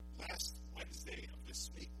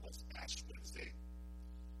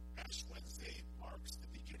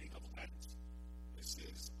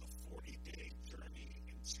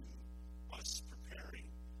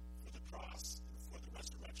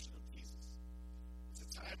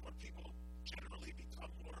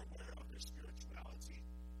more aware of their spirituality.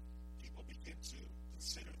 People begin to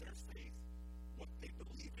consider their faith, what they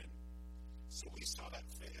believe in. So we saw that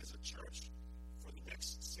fit as a church for the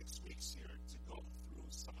next 6 weeks here to go through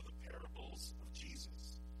some of the parables of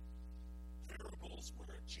Jesus. Parables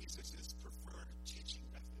were Jesus' preferred teaching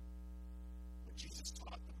method. When Jesus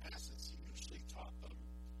taught the masses, he usually taught them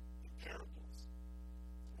in parables.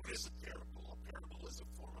 What is a parable? A parable is a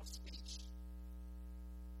form of speech.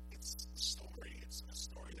 It's a story. It's a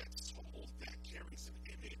story that's told that carries an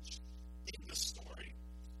image in the story,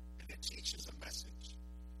 and it teaches a message.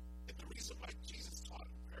 And the reason why Jesus taught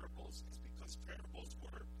in parables is because parables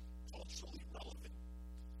were culturally relevant.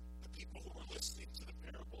 The people who were listening to the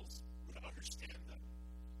parables would understand them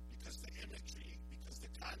because the imagery, because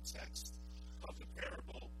the context of the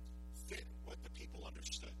parable fit what the people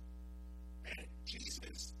understood. And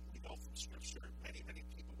Jesus, we know from Scripture, many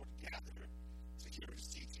people would gather to hear his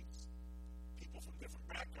teachings. People from different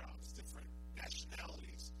backgrounds, different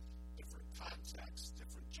nationalities, different contexts,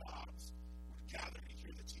 different jobs would gather to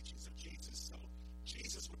hear the teachings of Jesus. So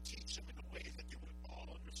Jesus would teach them in a way that they would all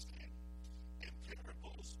understand. And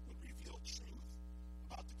parables would reveal truth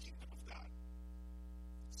about the kingdom of God.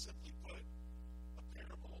 Simply put, a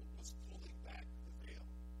parable was pulling back the veil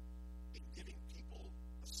and giving people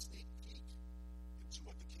a sneak peek into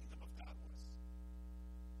what the kingdom of God was.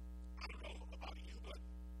 I don't know about you, but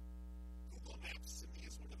Google Maps to me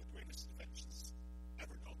is one of the greatest inventions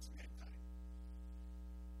ever known to mankind.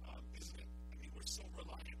 Isn't it? I mean, we're so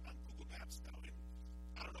reliant on Google Maps now, and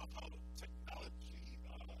I don't know how technology you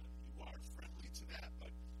are friendly to that, but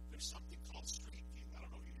there's something called Street View. I don't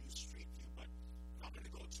know if you use Street View, but when I'm going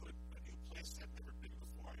to go to a new place that I've never been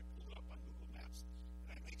before, I pull it up on Google Maps,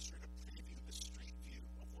 and I make sure to preview the street view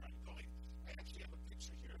of where I'm going. I actually have a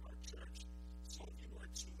picture here of our church, so if you were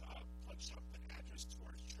to punch up the address to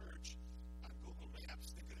our church on Google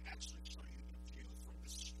Maps, they could actually show you the view from the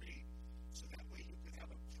street, so that way you could have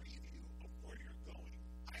a preview of where you're going.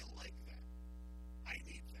 I like that. I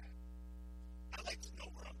need that. I like to know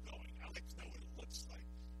where I'm going. I like to know what it looks like.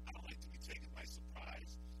 I don't like to be taken by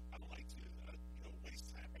surprise. I don't like to waste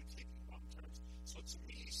time by taking wrong turns. So to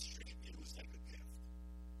me, Street View is like a gift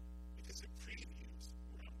because it previews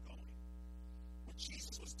where I'm going. What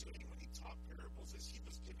Jesus was doing when he taught parables is he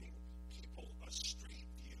was giving people a street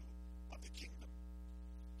view of the kingdom.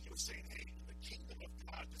 He was saying, hey, in the kingdom of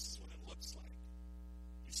God, this is what it looks like.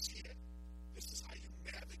 You see it? This is how you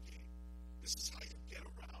navigate. This is how you get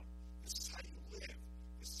around. This is how you live.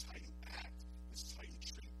 This is how you act. This is how you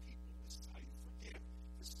treat people. This is how you forgive.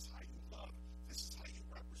 This is how you love. This is how you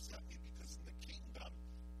represent me, because in the kingdom,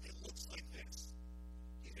 it looks like this.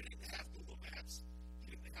 He didn't have Google Maps.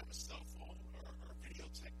 He didn't have a cell phone or video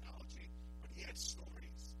technology, but he had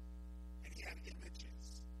stories, and he had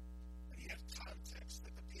images, and he had context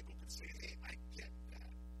that the people could say, hey, I get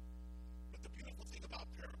that. But the beautiful thing about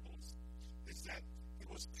parables is that it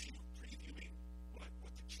was previewing what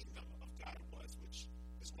the kingdom of God was, which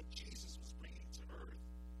is what Jesus was bringing to earth.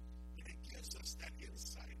 And it gives us that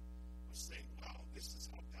insight of saying, wow, this is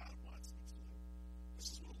how God wants me to live.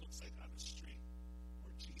 This is what it looks like on the street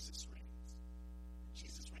where Jesus reigns. When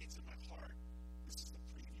Jesus reigns in my heart, this is the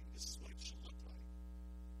preview. This is what it should look like.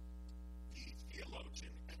 The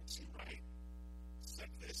theologian N.T. Wright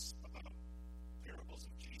said this about parables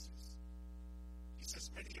of Jesus. He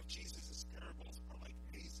says many of Jesus' parables are like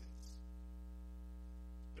mazes.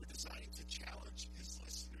 They're designed to challenge his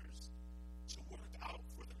listeners to work out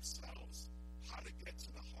for themselves how to get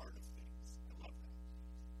to the heart of things. I love that.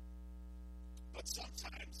 But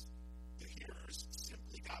sometimes the hearers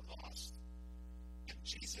simply got lost, and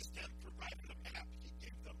Jesus then provided a map. He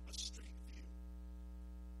gave them a street view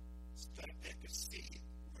so that they could see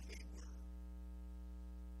where they were.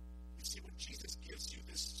 You see, when Jesus gives you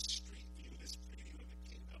this street view, this preview of the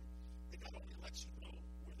kingdom, it not only lets you know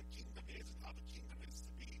where the kingdom is and how the kingdom is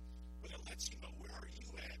to be, but it lets you know where are you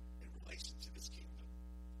at in relation to this kingdom.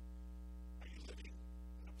 Are you living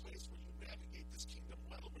in a place where you navigate this kingdom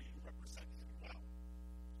well, where you represent him well?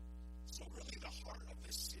 So really the heart of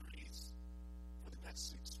this series for the next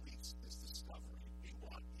 6 weeks is discovery. We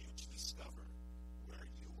want you to discover where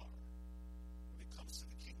you are when it comes to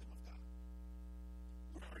the kingdom of God.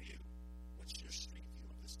 Where are you? What's your street view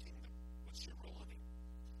of this kingdom? What's your role in it?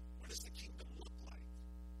 What does the kingdom look like?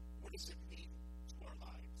 What does it mean to our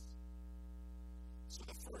lives? So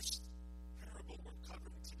the first parable we're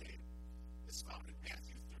covering today is found in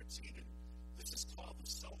Matthew 13, and this is called the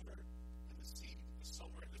Sower and the Seed. The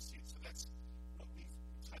Sower and the Seed. So that's what we've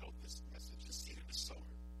entitled this message, the Seed and the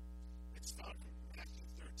Sower. It's found in Matthew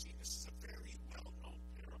 13. This is a very well-known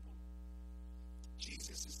parable.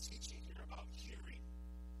 Jesus is teaching here about hearing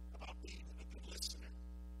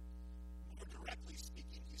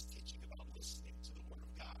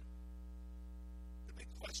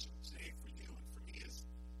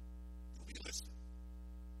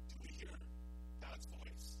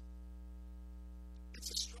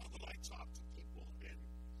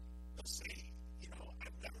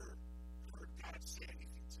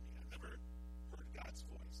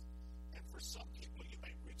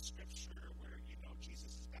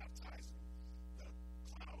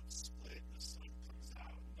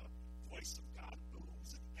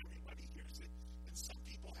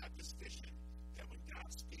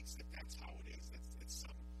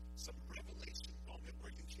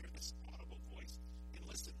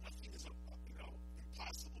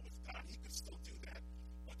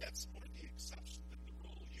that's more the exception than the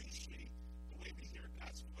rule. Usually, the way we hear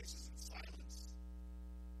God's voice is in silence.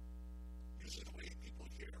 Usually, the way people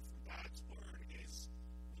hear from God's word is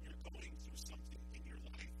when you're going through something in your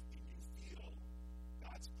life and you feel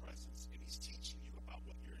God's presence and He's teaching you about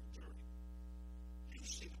what you're enduring.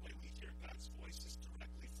 Usually, the way we hear God's voice is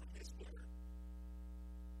directly from His word.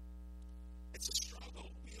 It's a struggle.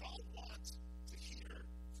 We all want to hear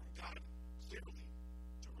from God clearly,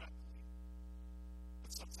 directly.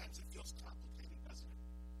 But sometimes it feels complicated, doesn't it?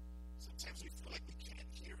 Sometimes we feel like we can't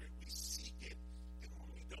hear it. We seek it, and when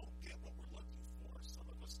we don't get what we're looking for, some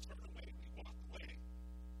of us turn away, we walk away,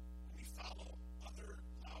 and we follow other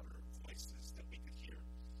louder voices that we could hear.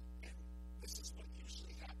 And this is what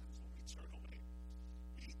usually happens when we turn away.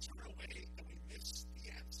 We turn away and we miss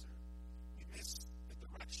the answer. We miss the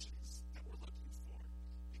directions that we're looking for.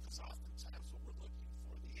 Because oftentimes what we're looking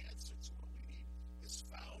for, the answer to what we need, is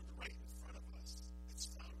found right in front of us. It's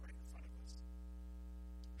found right in front of us.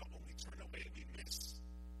 But when we turn away, we miss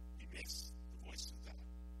the voice of God.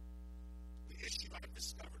 The issue I've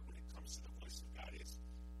discovered when it comes to the voice of God is,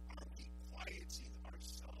 are we quieting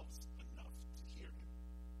ourselves enough to hear Him?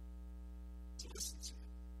 To listen to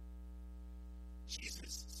Him?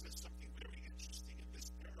 Jesus says something very interesting in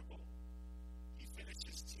this parable. He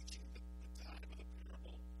finishes teaching the time of the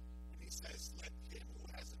parable, and He says, let him who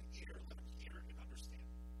has an ear, let him hear and understand.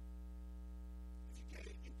 If you get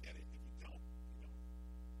it, you get it. If you don't, you don't.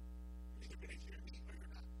 You're either going to hear me or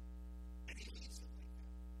you're not. And He leaves it like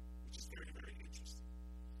that, which is very, very interesting.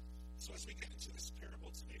 So as we get into this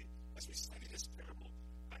parable today, as we study this parable,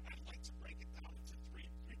 I'd like to break it down into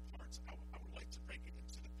three parts. I would like to break it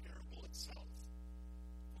into the parable itself.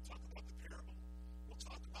 We'll talk about the parable. We'll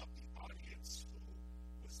talk about the audience who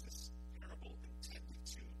was this parable intended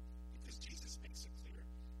to, because Jesus makes it clear.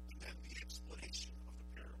 And then the explanation of the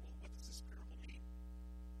parable. What does this parable mean?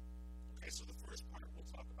 Okay, so the first part we'll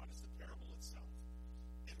talk about is the parable itself.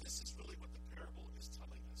 And this is really what the parable is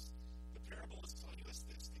telling us. The parable is telling us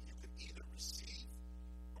this, that you could either receive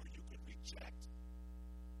or you could reject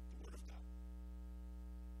the Word of God.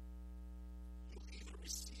 You'll either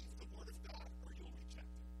receive the Word of God or you'll reject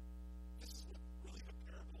it. This is what really the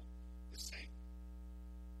parable is saying.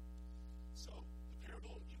 So, the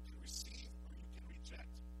parable, you can receive or you can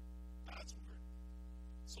reject God's Word.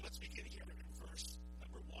 So let's begin here in verse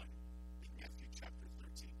number 1 in Matthew chapter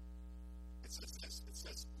 13. It says this. It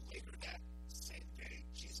says, later that same day,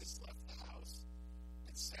 Jesus left the house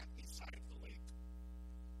and sat beside the lake.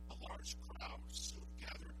 A large crowd soon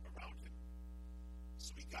gathered around Him.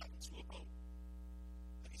 So He got into a boat,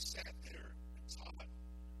 and He sat there and taught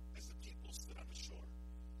as the people stood on the shore.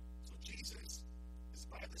 So Jesus is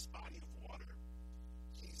by this body of water.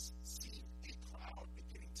 He's seen a crowd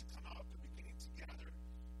beginning to come out and beginning to gather.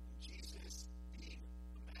 And Jesus, being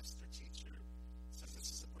a master teacher, says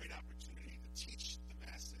this is a great opportunity to teach the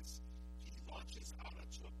masses. He launches out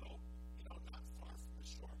onto a boat, not far from the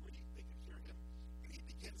shore where they can hear Him. And He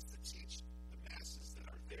begins to teach the masses that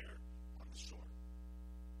are there on the shore.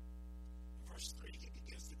 In verse 3, He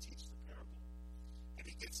begins to teach the parable. And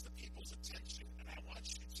He gets the people's attention. And I want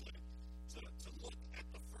you to look at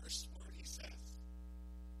the first word He says.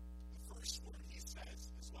 The first word He says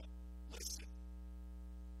is what? Listen.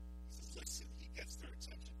 He says, listen. He gets their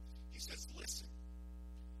attention. He says, listen.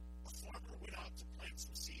 A farmer went out to plant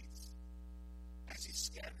some seeds. As he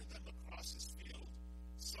scattered them across his field,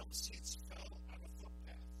 some seeds fell on a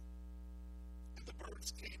footpath, and the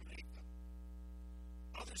birds came and ate them.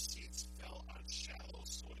 Other seeds fell on shallow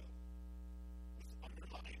soil with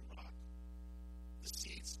underlying rock. The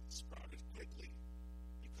seeds sprouted quickly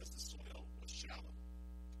because the soil was shallow,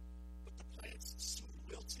 but the plants soon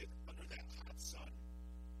wilted under that hot sun,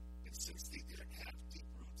 and since they didn't have deep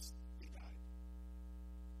roots, they died.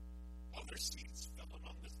 Other seeds fell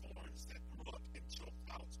among the thorns that grew up and choked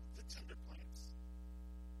out the tender plants.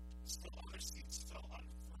 Still other seeds fell on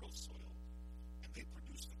fertile soil, and they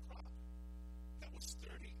produced a crop that was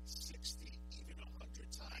 30, 60, even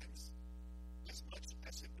 100 times as much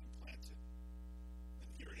as had been planted. And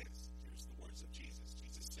here it is. Here's the words of Jesus.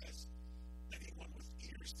 Jesus says, anyone with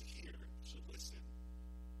ears to hear should listen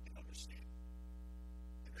and understand.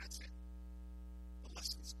 And that's it. The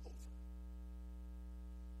lesson's over.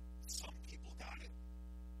 Some people got it.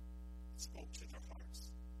 It spoke to their hearts.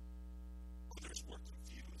 Others were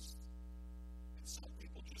confused. And some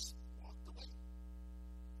people just walked away.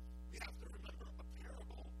 We have to remember a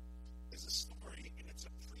parable is a story and it's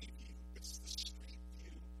a preview. It's the street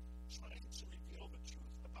view trying to reveal the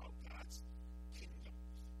truth about God's kingdom.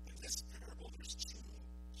 In this parable, there's two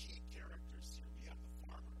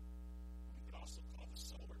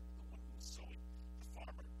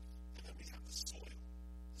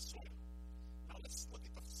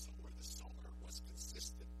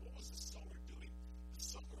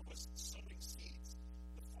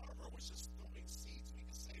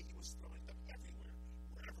was throwing them everywhere.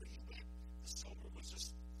 Wherever he went, the sower was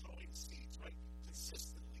just throwing seeds, right?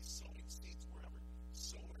 Consistently sowing seeds wherever.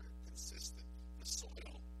 Sower, consistent. The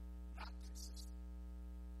soil, not consistent.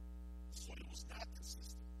 The soil was not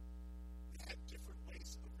consistent. It had different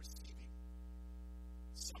ways of receiving.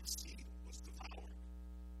 Some seed was devoured.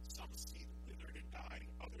 Some seed withered and died.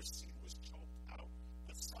 Other seed was choked out.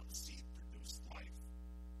 But some seed produced life.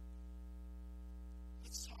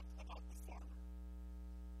 Let's talk about the farmer.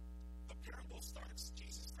 The parable starts,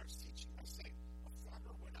 Jesus starts teaching by saying, a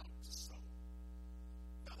farmer went out to sow.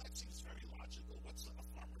 Now that seems very logical. What's a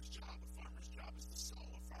farmer's job? A farmer's job is to sow.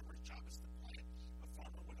 A farmer's job is to plant. A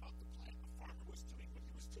farmer went out to plant. A farmer was doing what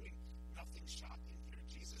he was doing. Nothing shocking here.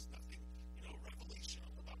 Jesus, nothing,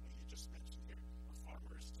 revelational about what you just mentioned here. A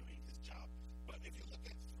farmer is doing his job. But if you look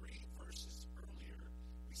at 3 verses earlier,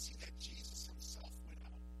 we see that Jesus himself went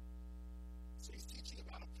out. So he's teaching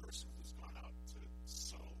about a person who's gone out to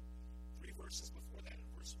sow. 3 verses before that, in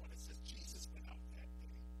verse 1, it says Jesus went out that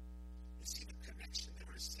day. You see the connection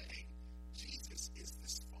there is saying Jesus is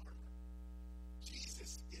this farmer.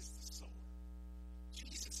 Jesus is the sower.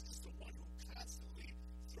 Jesus is the one who constantly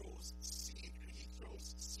throws seed, and he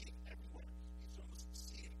throws seed everywhere. He throws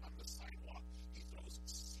seed on the sidewalk. He throws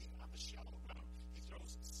seed on the shallow ground. He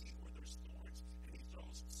throws seed where there's thorns, and he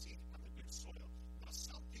throws seed on the good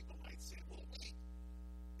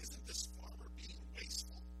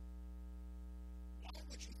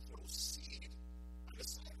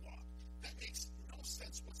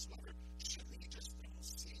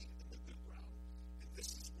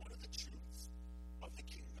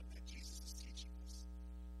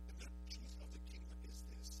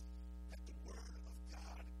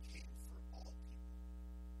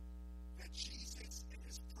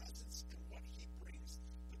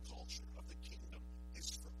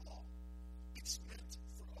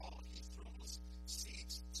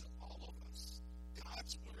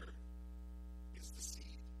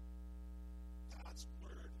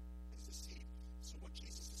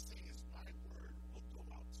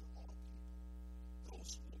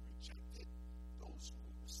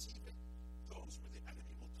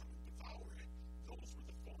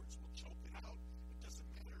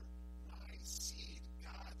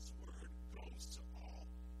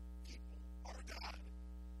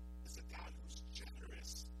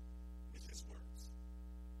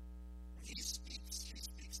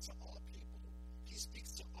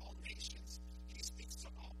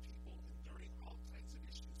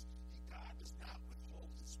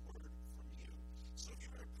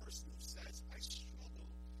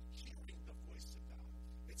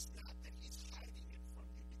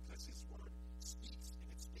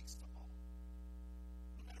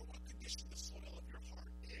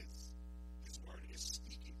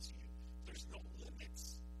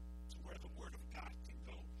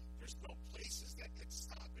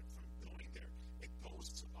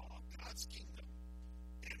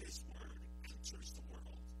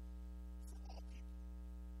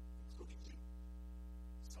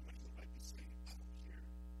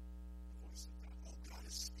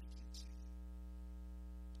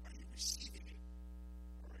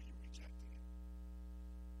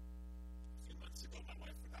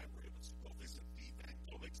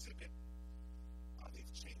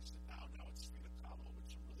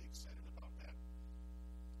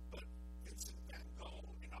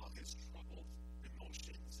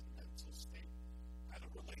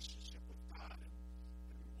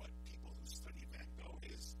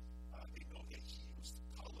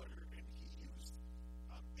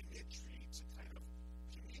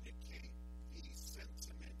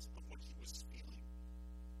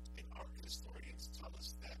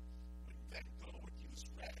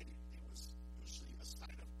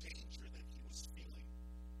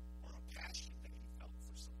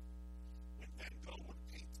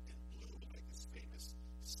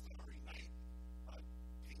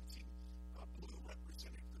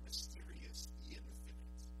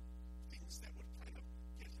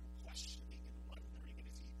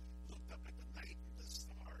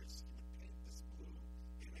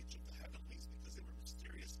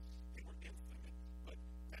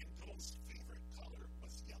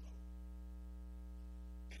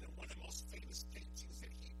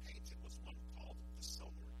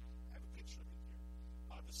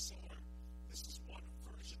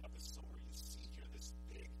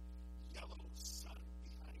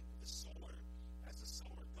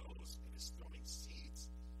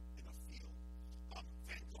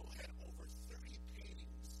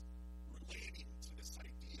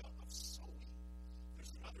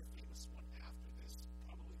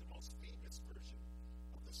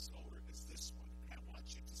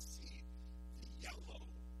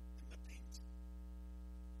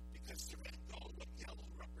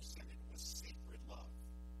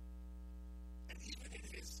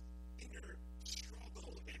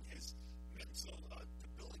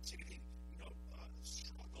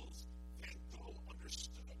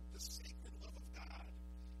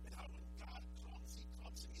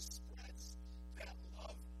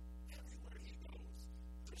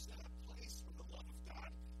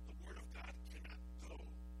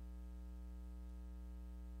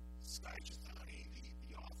Dajani,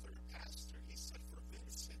 the author, pastor, he said, for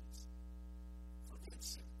Vincent,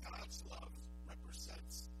 God's love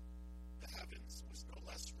represents the heavens, was no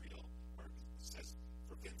less real. Or it says,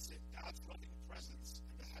 for Vincent, God's loving presence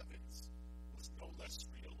in the heavens was no less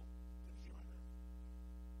real than here on earth.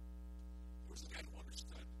 There was a guy who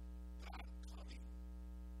understood God coming,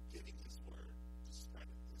 giving his word to spread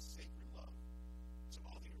his sacred love to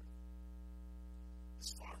all the earth.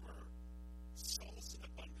 This farmer sows in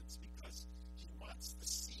abundance because he wants the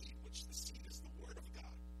seed, which the seed is the word of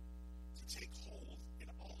God, to take hold in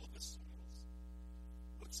all of the soils.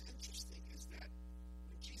 What's interesting is that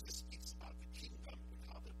when Jesus speaks about the kingdom and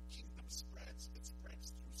how the kingdom spreads, it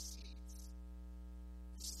spreads through seeds.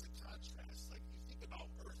 This is a contrast. Like you think about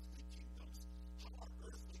earthly kingdoms, how are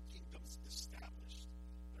earthly kingdoms established?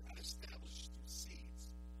 They're not established through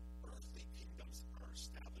seeds. Earthly kingdoms are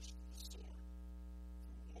established through the sword,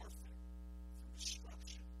 through warfare, through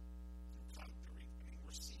destruction, through conquering. I mean,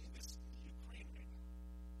 we're seeing this in the Ukraine right now.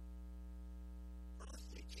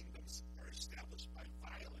 Earthly kingdoms are established by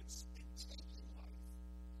violence and taking life.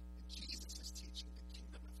 And Jesus is teaching the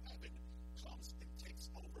kingdom of heaven comes and takes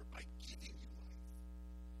over by giving you life.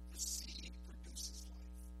 The seed produces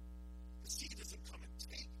life. The seed doesn't come and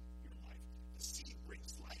take your life. The seed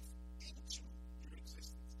brings life into your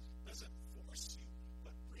existence. Doesn't force you,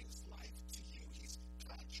 but brings life to you. He's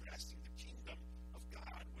contrasting the kingdom of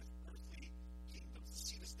God with earthly kingdoms. The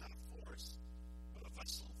seed is not a force, but a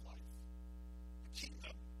vessel of life. The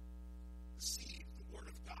kingdom, the seed, the word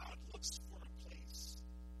of God looks for a place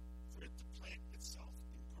for it to plant itself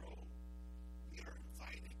and grow. We are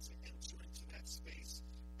invited to enter into that space.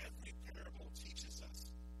 Every parable teaches us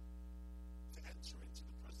to enter into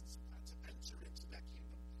the presence of God, to enter into that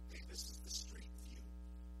kingdom. Hey, this is the street view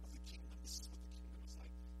of the kingdom. This is what the kingdom is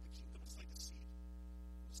like. The kingdom is like a seed.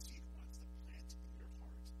 The seed wants to plant in your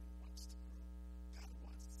heart and wants to grow. God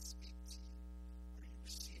wants to speak to you. Are you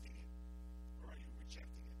receiving it or are you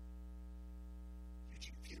rejecting it?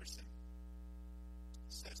 Eugene Peterson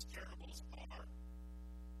says parables are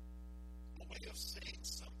a way of saying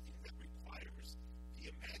something that requires the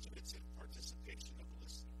imaginative participation of the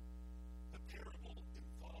listener. The parable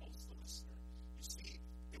involves the listener. You see,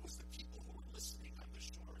 it was the people who were listening on the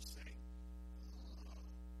shore saying,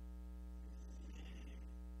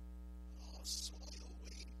 soil,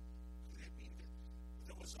 wait, could it mean that? But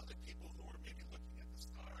there was other people who were maybe looking at the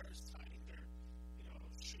stars, tying their,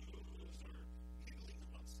 shoes or giggling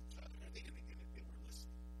amongst each other. They didn't get it. They were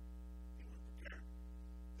listening. They were prepared.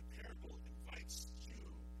 The parable invites you,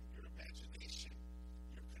 your imagination,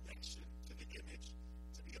 your connection to the image,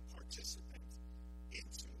 to be a participant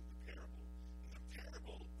into the parable. And the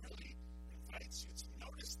parable really invites you to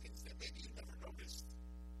notice things that maybe you never noticed.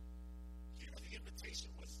 Here, the invitation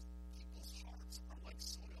was people's hearts are like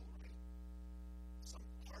soil, right? Some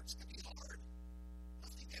hearts can be hard.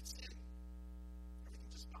 Nothing gets in. Everything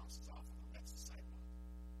just bounces off of them. That's the sidewalk.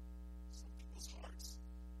 Some people's hearts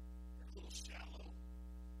are a little shallow.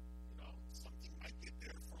 Something might get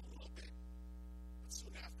there for a little bit, but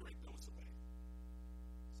soon after it goes away.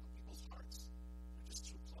 Some people's hearts are just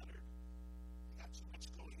too cluttered. They got too much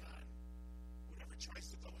going on. Whatever tries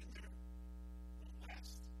to go in there won't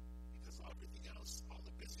last because everything else, all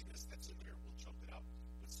the busyness that's in there will choke it out.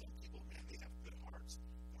 But some people, man, they have good hearts.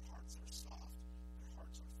 Their hearts are soft. Their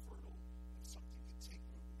hearts are fertile. And something can take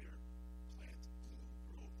root in there, plant, bloom,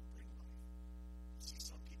 grow, and bring life. You see,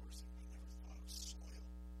 some people are saying, I never thought of soil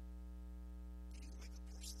being like a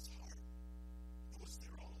person's heart. It was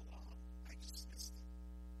there all along. I just missed it.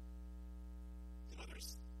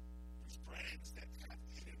 There's brands that have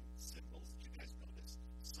hidden symbols. You guys know this.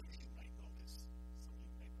 Some of you might know this.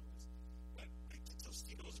 But like the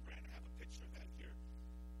Tostitos brand, I have a picture of that here.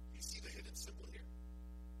 You see the hidden symbol here?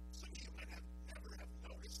 Some of you might never have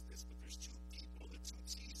noticed this, but there's two people. The two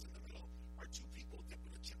T's in the middle are two people dipped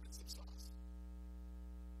in a chip and some sauce.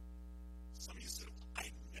 Some of you said, well, I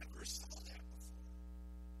never saw that before.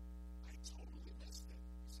 I totally missed it.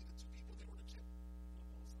 You see the two people, they were in a chip.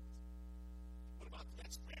 What about the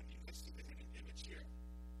next brand? You guys see the hidden image here?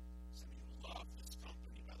 Some of you love this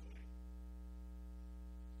company, by the way.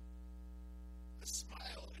 The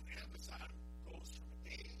smile in Amazon goes from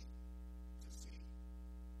A to Z.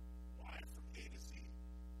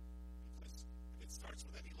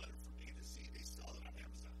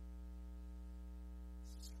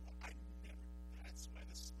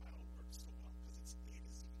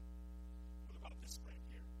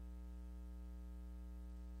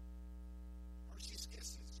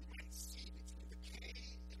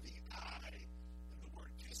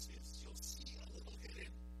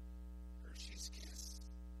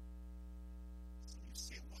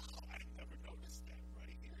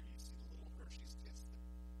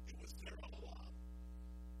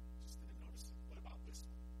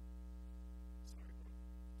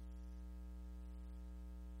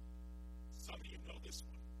 know this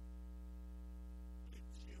one. But if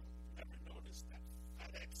you've never noticed that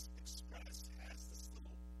FedEx Express has this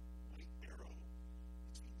little white arrow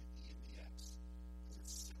between the E and the X, because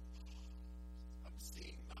it's so, I'm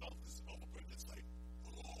seeing mouth is open. It's like,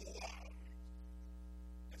 oh wow.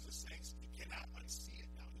 As the saints, you cannot unsee it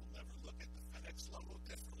now. You'll never look at the FedEx logo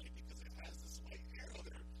differently because it has this white arrow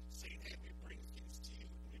there saying, hey, we bring things to you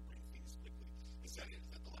and we bring things quickly. Is that it? Is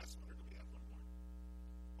that the last one, or do we have one more?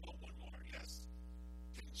 Oh, one more, yes.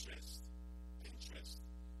 Pinterest.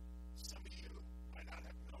 Some of you might not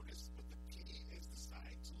have noticed, but the P is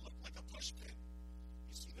designed to look like a push pin.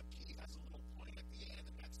 You see the P has a little point at the end,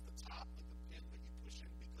 and that's the top, like a pin that you push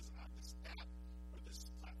in, because on this app or this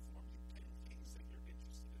platform, you pin things that you're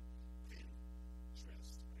interested in.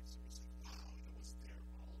 Pinterest, right? So you say, wow, it was there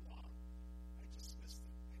all along. I just missed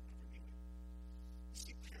it. I never knew it. You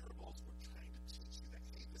see, parables were trying to teach you that,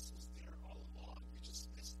 hey, this was there all along. You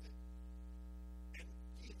just missed it. And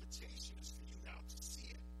the invitation is for you now to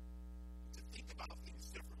see it, to think about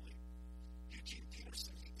things differently. Eugene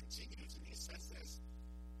Peterson, he continues and he says this.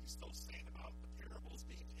 He's still saying about the parables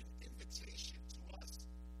being an invitation to us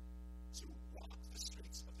to walk the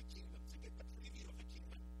streets of the kingdom, to get the preview of the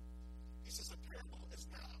kingdom. He says a parable is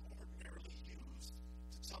not ordinarily used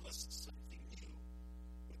to tell us something new,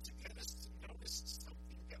 but to get us to notice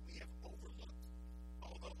something that we have overlooked,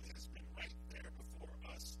 although it has been right there before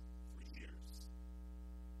us for years.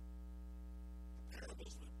 The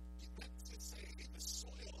parables were meant to say, hey, the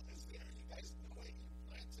soil is there. You guys know it. You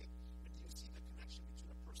plant it. When you see the connection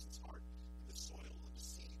between a person's heart and the soil and the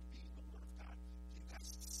seed being the Word of God, you guys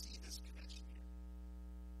see this connection here.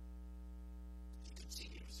 He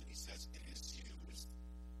continues and he says, it is used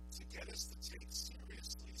to get us to take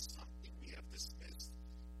seriously something we have dismissed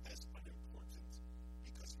as unimportant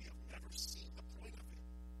because we have never seen the point of it.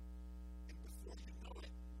 And before you know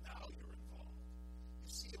it, now you're involved.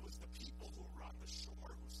 You see, it was the people who were on the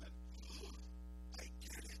shore who said, I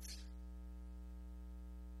get it.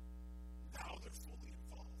 Now they're fully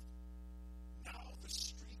involved. Now the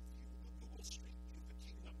street view, the Google Street View of the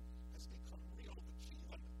kingdom has become real. The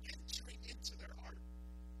kingdom entering into their heart.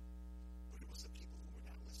 But it was the people who were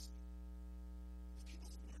not listening. The people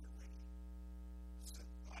who weren't ready. Said,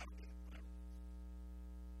 oh, I don't get it, whatever.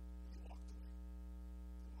 And they walked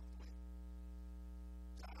away.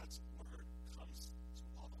 God's word comes to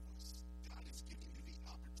all of us. God is giving you the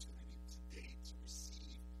opportunity today to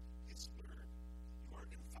receive His word. You are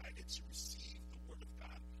invited to receive the word of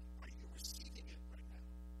God. Are you receiving it right now?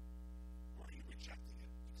 Or are you rejecting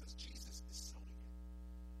it? Because Jesus is sowing it.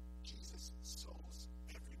 Jesus sows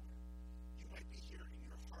everywhere. You might be here and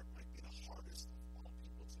your heart might be the hardest of all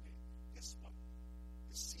people today. Guess what?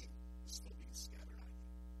 The seed is still being scattered on you.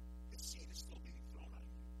 The seed is still being thrown on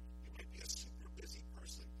you. You might be a super busy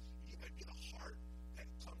person. You might be the heart that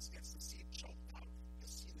comes against the seed choked out. The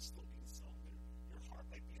seed is still being sown there. Your heart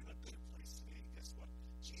might be in a good place today. Guess what?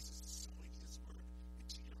 Jesus is sowing His word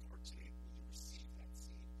into your heart today. Will you receive that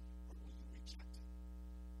seed or will you reject it?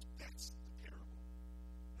 That's the parable.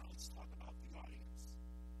 Now let's talk about the audience.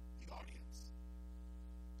 The audience.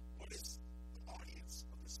 What does the audience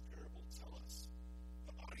of this parable tell us?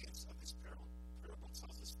 The audience of this parable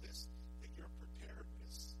tells us this, that your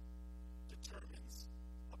preparedness determines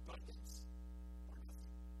abundance or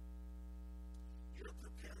nothing. Your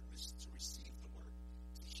preparedness to receive the word,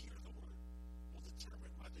 to hear the word, will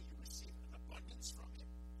determine whether you receive an abundance from it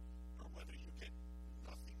or whether you get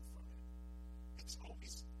nothing from it. It's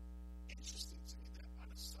always interesting to me that on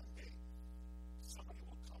a Sunday, somebody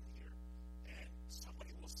will come here and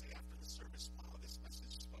somebody will say after the service, wow, this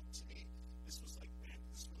message spoke to me. This was like, man,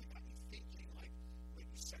 this really got me thinking. Like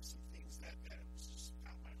you said some things that was just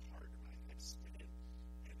got my heart and my head spinning,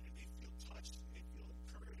 and they feel touched, and they feel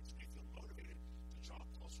encouraged, and they feel motivated to draw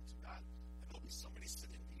closer to God. And there'll be somebody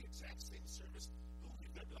sitting in the exact same service who will be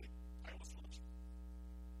like, I almost told you.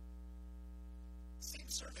 Same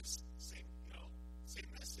service, same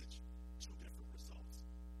message, two different results.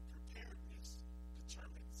 Preparedness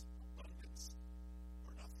determines abundance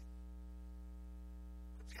or nothing.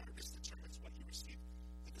 Preparedness determines what you receive.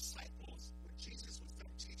 The disciples, when Jesus was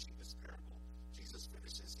done teaching this parable, Jesus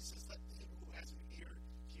finishes, he says, let him who has an ear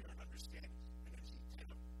hear and understand. And then he kind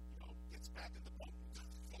of, gets back in the boat and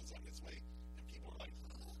goes on his way. And people are like,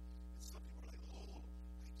 oh. And some people are like, oh,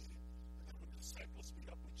 I get it. And then when the disciples meet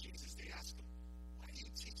up with Jesus, they ask him, why do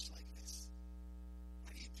you teach like this?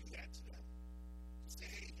 Why do you do that to them? Just say,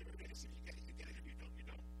 hey, here it is. If you get it, you get it. If you don't, you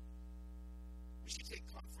don't. We should take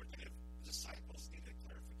comfort that if the disciples needed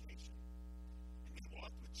clarification and they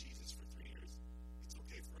walked with Jesus for 3 years, it's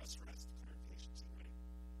okay for us to ask clarification too, right?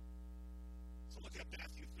 So look at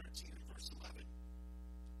Matthew 13 and verse verse 11,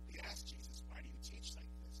 he asked Jesus, why do you teach like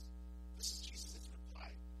this? This is Jesus'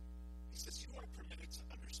 reply. He says, you are permitted to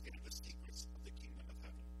understand the secrets of the kingdom of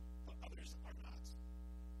heaven, but others are not.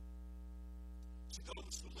 To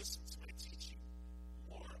those who listen to my teaching,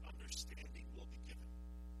 more understanding will be given.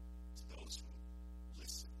 To those who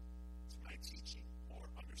listen to my teaching, more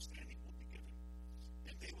understanding will be given.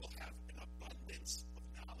 And they will have an abundance of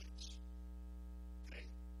knowledge. Okay?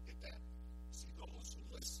 Get that? See, those who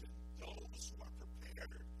listen, those who are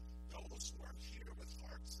prepared, those who are here with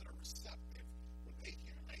hearts that are receptive, when they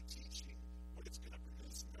hear my teaching, what it's going to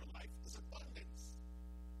produce in their life is abundance.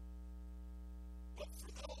 But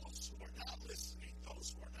for those who are not listening,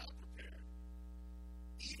 those who are not prepared,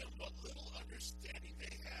 even what little understanding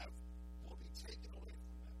they have will be taken away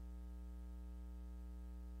from them.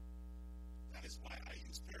 That is why I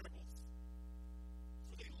use parables.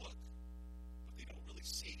 For they look, but they don't really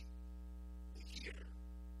see. They hear,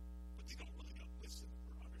 but they don't really listen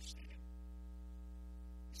or understand.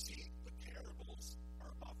 You see, the parables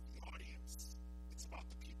are about the audience. It's about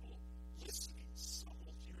the people listening. Some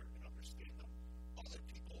will hear and understand them. Other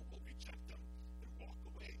people will reject them and walk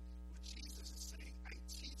away. What Jesus is saying, I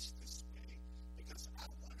teach this way because I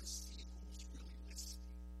want to see who's really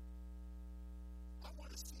listening. I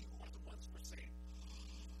want to see who are the ones who are saying,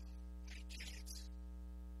 I get it.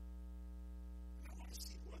 And I want to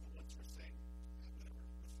see who are the ones who are saying, whatever,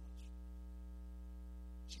 that's much.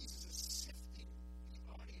 Jesus is sifting the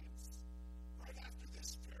audience. Right after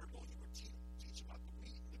this parable, he would teach about the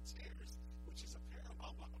wheat and the tares, which is a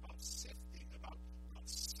parable about sifting, about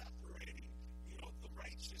separating, the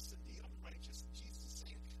righteous and the unrighteous. And Jesus is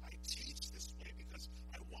saying, I teach this way because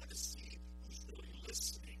I want to see who's really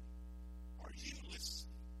listening. Are you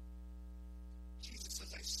listening? Jesus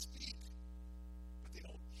says, I speak, but they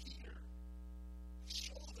don't hear. I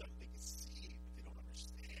show them, they can see, but they don't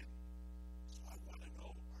understand. So I want to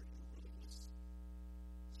know, are you really listening?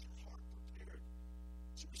 Is your heart prepared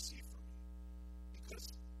to receive from me?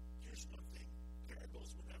 Because here's one thing,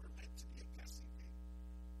 parables were never meant to be a guessing game.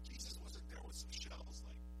 Jesus wasn't there with some shells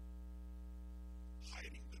like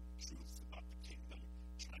hiding the truth about the kingdom,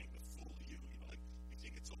 trying to fool you. Like you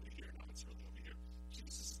think it's over here, now it's really over here.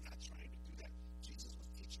 Jesus is not trying to do that. Jesus was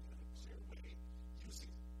teaching in a clear way, using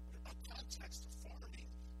a context of farming,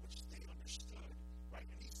 which they understood, right?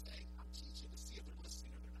 And he's saying, I'm teaching to see if they're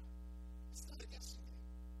listening or they're not. It's not a guessing game.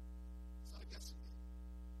 It's not a guessing game.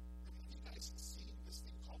 I mean, you guys have seen this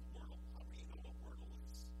thing called Wordle. How many know what Wordle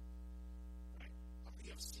is? Right? How many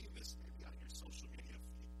have seen this maybe on your social media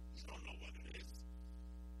feed? You don't know what it is.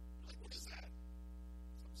 You're like, what is that?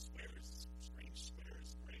 Some squares, strange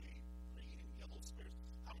squares, gray, green, and yellow squares.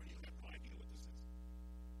 How many of you have no idea what this is?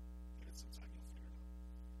 Give it some time, you'll figure it out.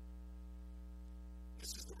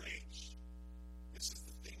 This is the rage. This is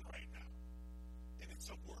the thing right now. And it's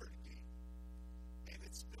a word game. And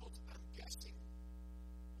it's built on guessing.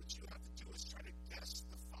 What you have to do is try to guess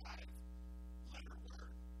the 5-letter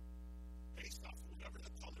word based off of whatever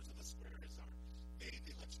the colors of the squares are. They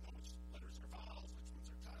let you know which letters are vowels, which ones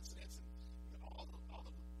are consonants, and all the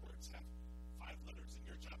words have 5 letters, and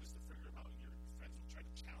your job is to figure them out. Your friends will try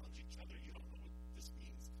to challenge each other. You don't know what this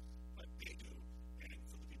means, but they do. And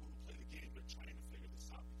for the people who play the game, they're trying to figure this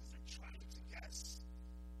out because they're trying to guess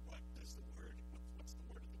what's the word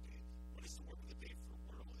of the day. What is the word of the day for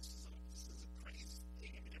Wordle? This is a crazy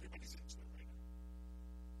thing. I mean, everybody's into it right now.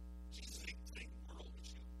 Jesus ain't playing Wordle with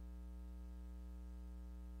you.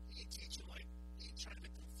 He ain't teaching like he ain't trying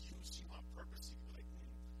to confuse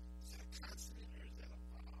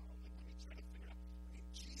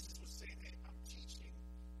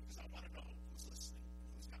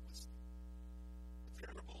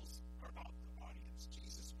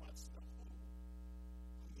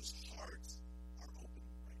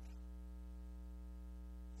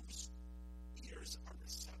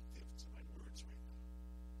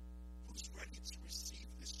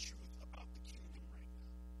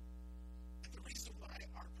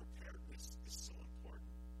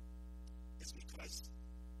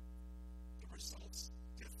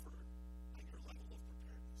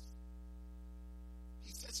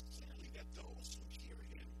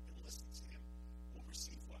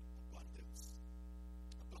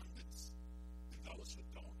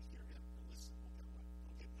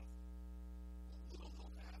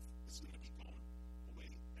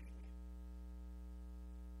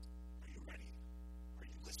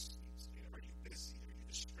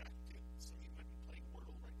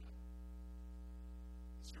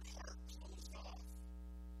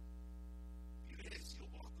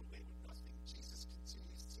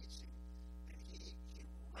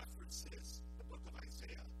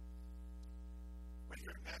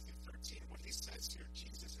says here,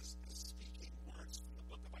 Jesus is speaking words from the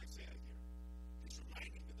book of Isaiah here. He's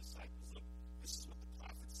reminding the disciples, look, this is what the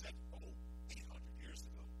prophet said, 800 years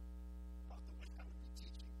ago, about the way I would be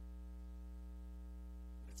teaching.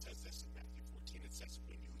 And it says this in Matthew 14, it says,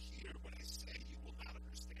 when you hear what I say, you will not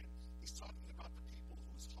understand. He's talking about the people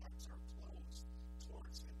whose hearts are closed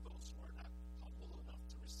towards him, those who are not humble enough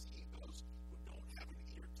to receive, those who don't have an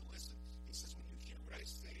ear to listen. He says, when you hear what I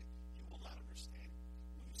say, you will not understand.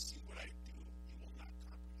 When you see what I do, you will not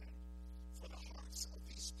comprehend. For the hearts of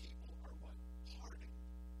these people are what? Hardened.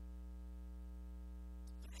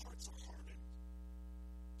 Their hearts are hardened,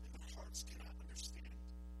 and their hearts cannot understand.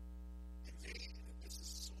 And this is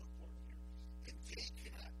so important here, and they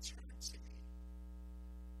cannot turn to me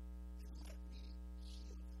and let me heal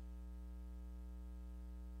them.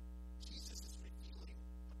 Jesus is revealing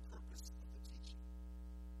the purpose of the teaching.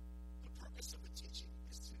 The purpose of the teaching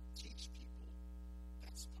is to teach people.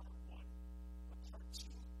 That's part one. But part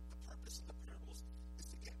two, the purpose of the parables is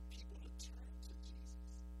to get people to turn to Jesus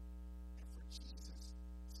and for Jesus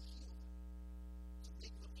to heal them, to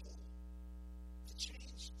make them whole, to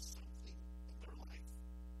change something in their life.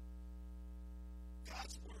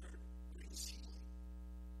 God's word brings healing.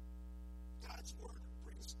 God's word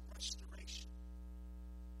brings restoration.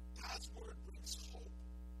 God's word brings hope.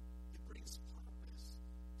 It brings purpose.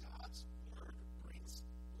 God's word brings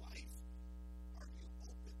life. Are you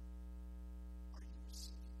open? Are you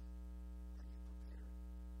receiving it? Are you prepared?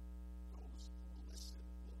 Those who will listen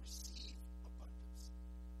will receive abundance,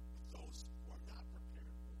 but those who are not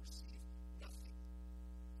prepared will receive nothing.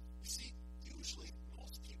 You see, usually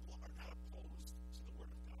most people are not opposed to the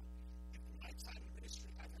Word of God. And in my time in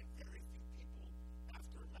ministry, I've had very few people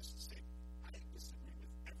after a message say, I disagree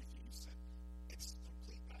with everything you said. It's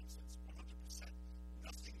complete nonsense, 100%.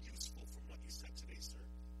 Nothing useful from what you said today, sir.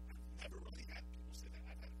 I've never really had people say that.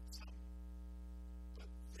 I've had some. But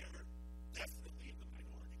they're definitely in the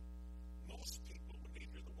minority. Most people, when they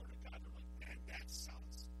hear the Word of God, they're like, man, that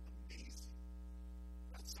sounds amazing.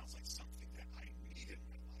 That sounds like something that I need in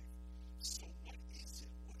my life. So what is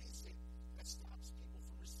it? What is it that stops people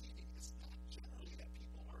from receiving? It's not generally that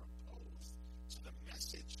people are opposed to the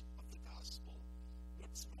message of the gospel.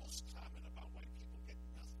 What's most common about why people get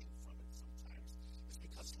nothing from it sometimes is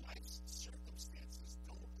because life's circumstances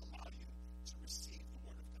don't allow you to receive the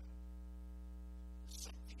Word of God. There's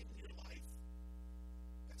something in your life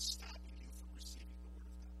that's stopping you from receiving the Word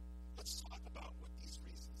of God. Let's talk about what these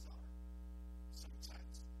reasons are.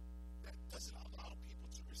 Sometimes that doesn't allow people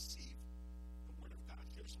to receive the Word of God.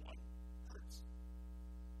 Here's one. Hurts.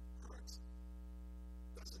 Hurts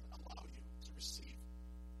doesn't allow you to receive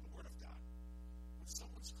the Word of God. When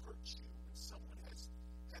someone's hurt you, when someone has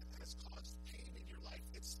caused pain in your life,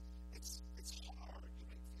 it's hard. You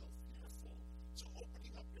might feel fearful. So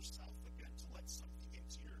opening up yourself again to let something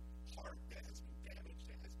into your heart that has been damaged,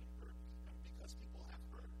 that has been hurt, and because people have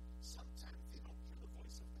hurt, sometimes they don't hear the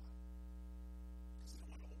voice of God because they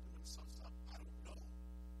don't want to open themselves up. I don't know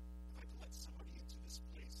if I can let somebody into this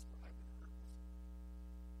place where I've been hurt before.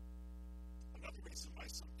 Another reason why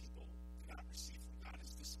some people cannot receive from God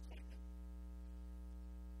is disappointment.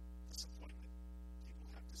 Disappointment. People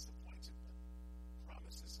have disappointed them.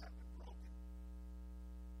 Promises have been broken.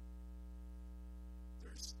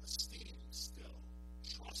 There's esteem still.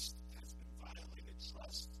 Trust has been violated.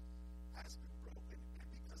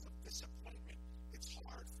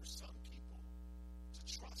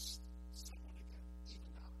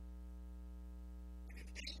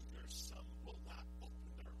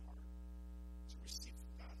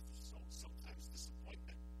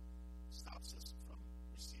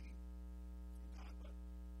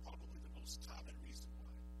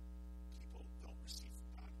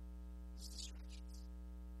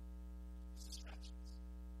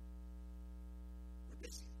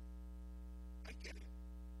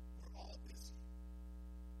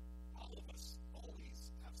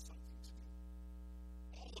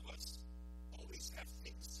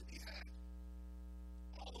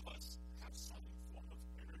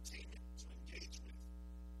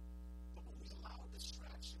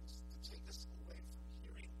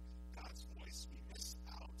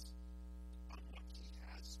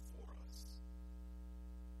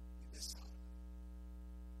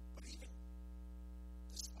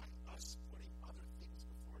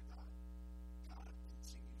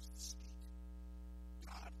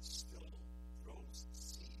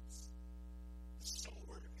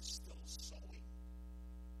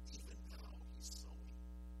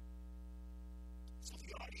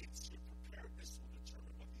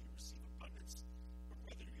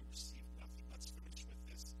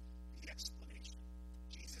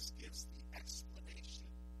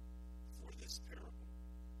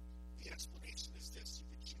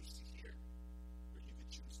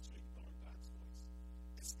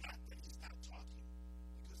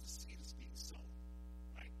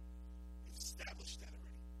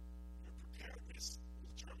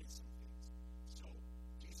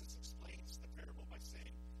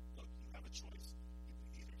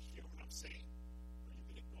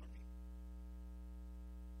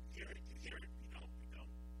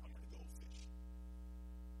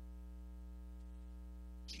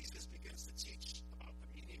 to teach about the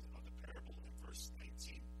meaning of the parable in verse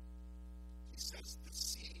 19. He says, the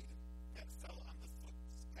seed that fell on the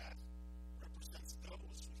footpath represents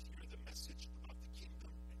those who hear the message about the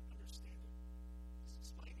kingdom and understand it. He's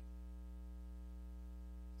explaining.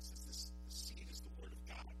 He says the seed is the word of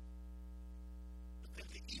God. But then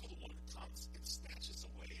the evil one comes and snatches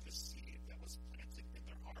away the seed that was planted in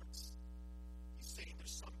their hearts. He's saying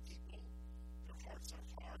there's some people, their hearts are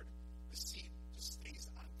hard. The seed just stays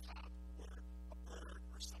on top where a bird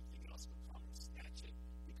or something else will come and snatch it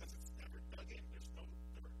because it's never dug in. There's no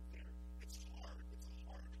dirt there. It's hard. It's a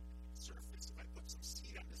hard surface. If I put some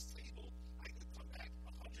seed on this table, I could come back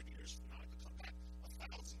 100 years from now. I could come back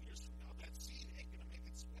 1,000 years from now. That seed ain't going to make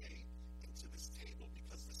its way into this table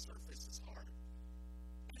because the surface is hard.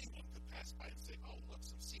 Anyone could pass by and say, oh, look,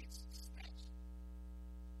 some seeds. Snatch.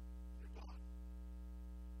 They're gone.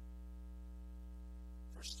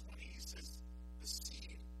 Verse 20, he says, the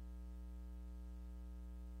seed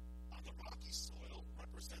on the rocky soil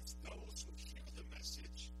represents those who hear the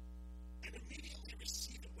message and immediately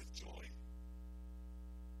receive it with joy.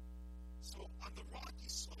 So on the rocky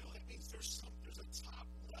soil, that means there's a top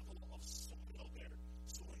level of soil there.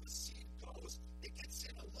 So when the seed goes, it gets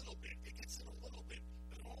in a little bit,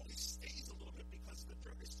 but it only stays a little bit because the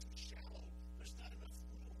dirt is too shallow. There's not enough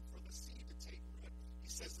room for the seed to take root. He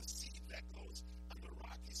says the seed that goes on the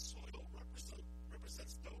rocky soil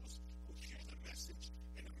represents those who hear the message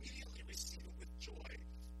and immediately receive it with joy.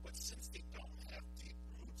 But since they don't have deep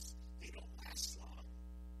roots, they don't last long.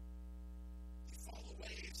 They fall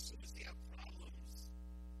away as soon as they have problems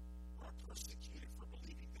or are persecuted for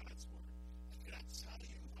believing God's word. I cannot tell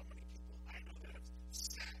you how many people I know that have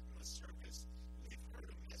sat in the service and they've heard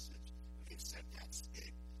a message and they've said, that's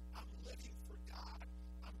it. I'm living for God.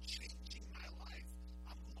 I'm changing my life.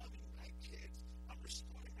 I'm loving my kids. I'm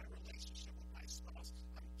restoring my relationship with my spouse.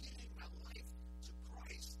 I'm giving my life to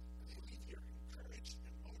Christ. And they leave here encouraged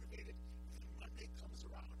and motivated. And then Monday comes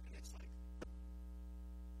around and it's like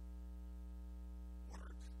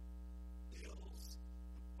work, bills,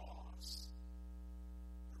 the boss,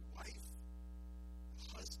 her wife, the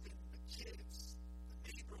husband, the kids, the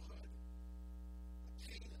neighborhood, the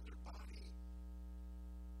pain in their body.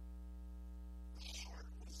 The heart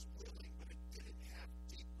was willing, but it didn't have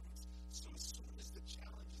deep roots. So as soon as the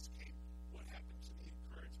challenges came, what happened to the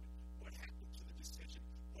encouragement? What happened to the decision?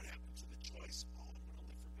 What happened to the choice? Oh, I'm going to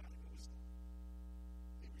live for God. And it was gone.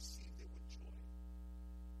 They received it with joy.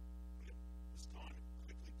 But it was gone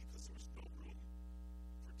quickly because there was no room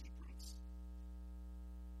for deep roots.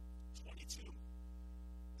 22.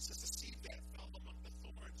 This is the seed that fell among the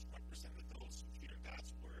thorns represented those who hear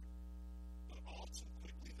God's word, but all too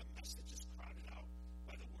quickly the message is crowded out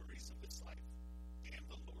by the worries of this life and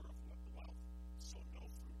the lure of wealth, so no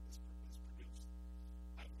fruit is produced.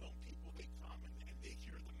 I've known people, they come and they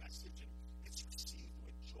hear the message and it's received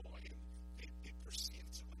with joy and they perceive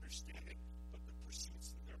to understand it, but the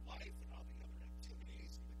pursuits in their life and all the other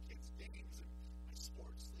activities and the kids' games and my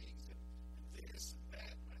sports leagues and this and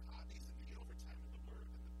that, my hobbies and the overtime and the word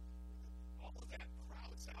and all of that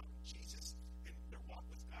crowds out Jesus, and their walk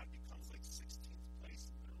with God becomes like 16th place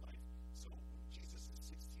in their life. So when Jesus is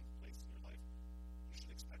 16th place in your life, you should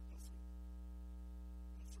expect no fruit.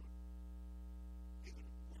 No fruit. Hey, the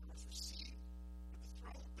word was received, but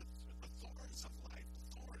the thorns of life, the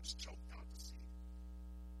thorns choked out the seed.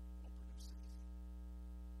 Won't produce anything.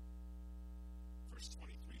 Verse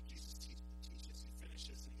 23, Jesus teaches, he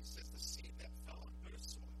finishes, and he says, the seed that fell on good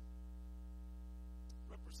soil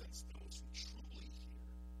represents those who truly hear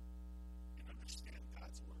and understand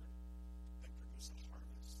God's word and produce a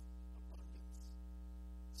harvest, abundance.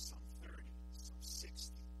 Some 30, some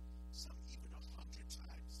 60, some even 100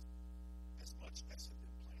 times as much as had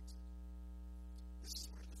been planted. This is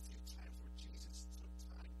one of the few times where Jesus took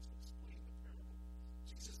time to explain the parable.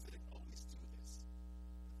 Jesus didn't always do this,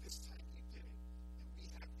 but this time he did it. And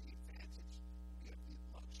we have the advantage, we have the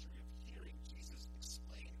luxury of hearing Jesus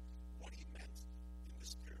explain what he meant in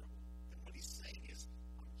this parable. And what he's saying is,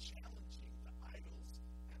 I'm challenging the idols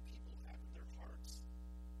that people have in their hearts.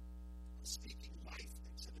 I'm speaking life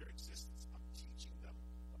into their existence. I'm teaching them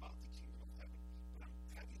about the kingdom of heaven. But I'm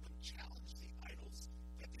having them challenge the idols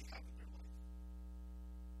that they have in their life.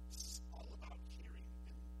 This is all about hearing.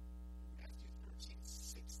 In Matthew 13,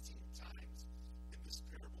 16 times in this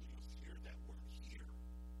parable, you'll hear that word hear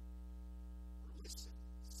or listen.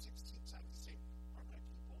 16 times the same. Are my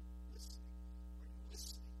people listening? Are you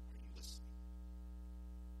listening? Are you listening?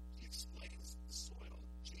 He explains the soil.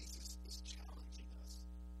 Jesus is challenging us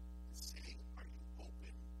and saying, are you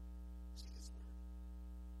open to his word?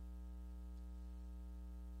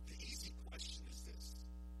 The easy question is this.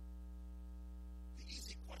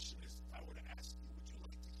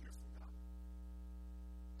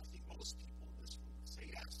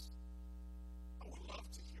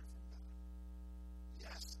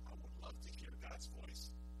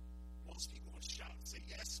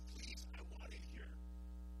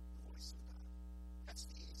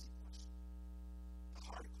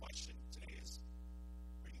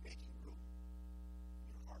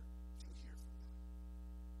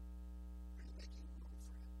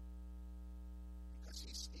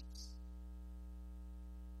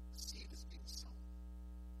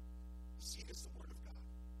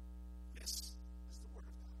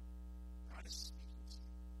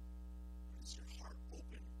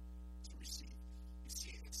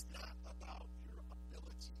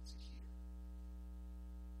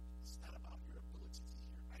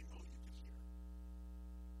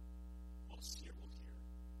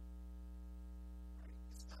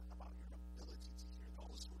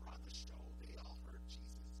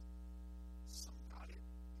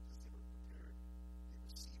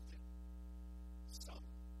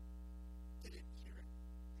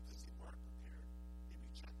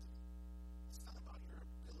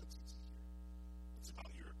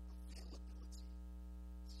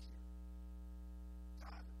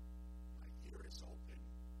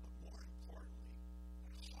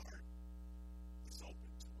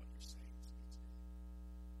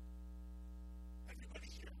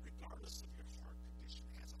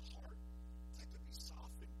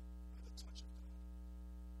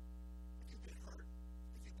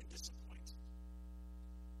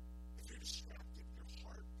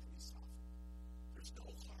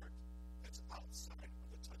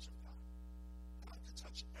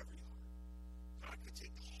 touch every heart. God could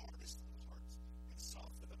take the hardest of hearts and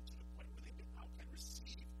soften them to the point where they now can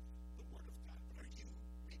receive the Word of God. But are you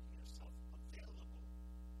making yourself available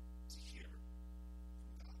to hear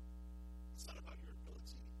from God? It's not about your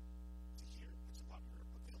ability to hear. It's about your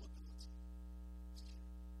availability to hear.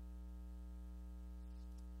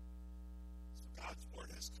 So God's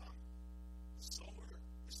Word has come. The sower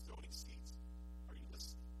is throwing seeds. Are you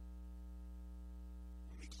listening?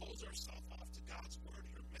 When we close ourselves off to God's Word,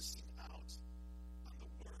 you're missing out on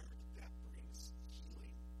the Word that brings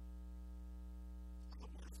healing, on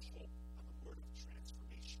the Word of hope, on the Word of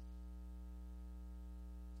transformation.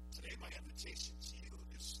 Today, my invitation to you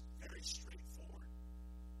is very straightforward.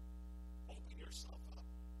 Open yourself up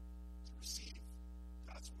to receive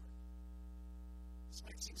God's Word. This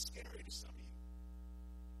might seem scary to some of you.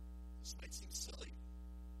 This might seem silly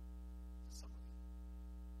to some of you.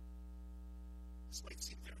 This might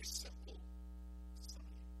seem very simple to some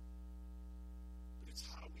of you. But it's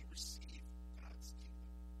how we receive God's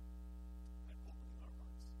kingdom, by opening our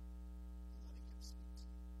hearts and letting Him speak to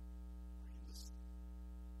you. Are you listening?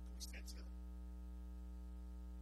 Can we stand together?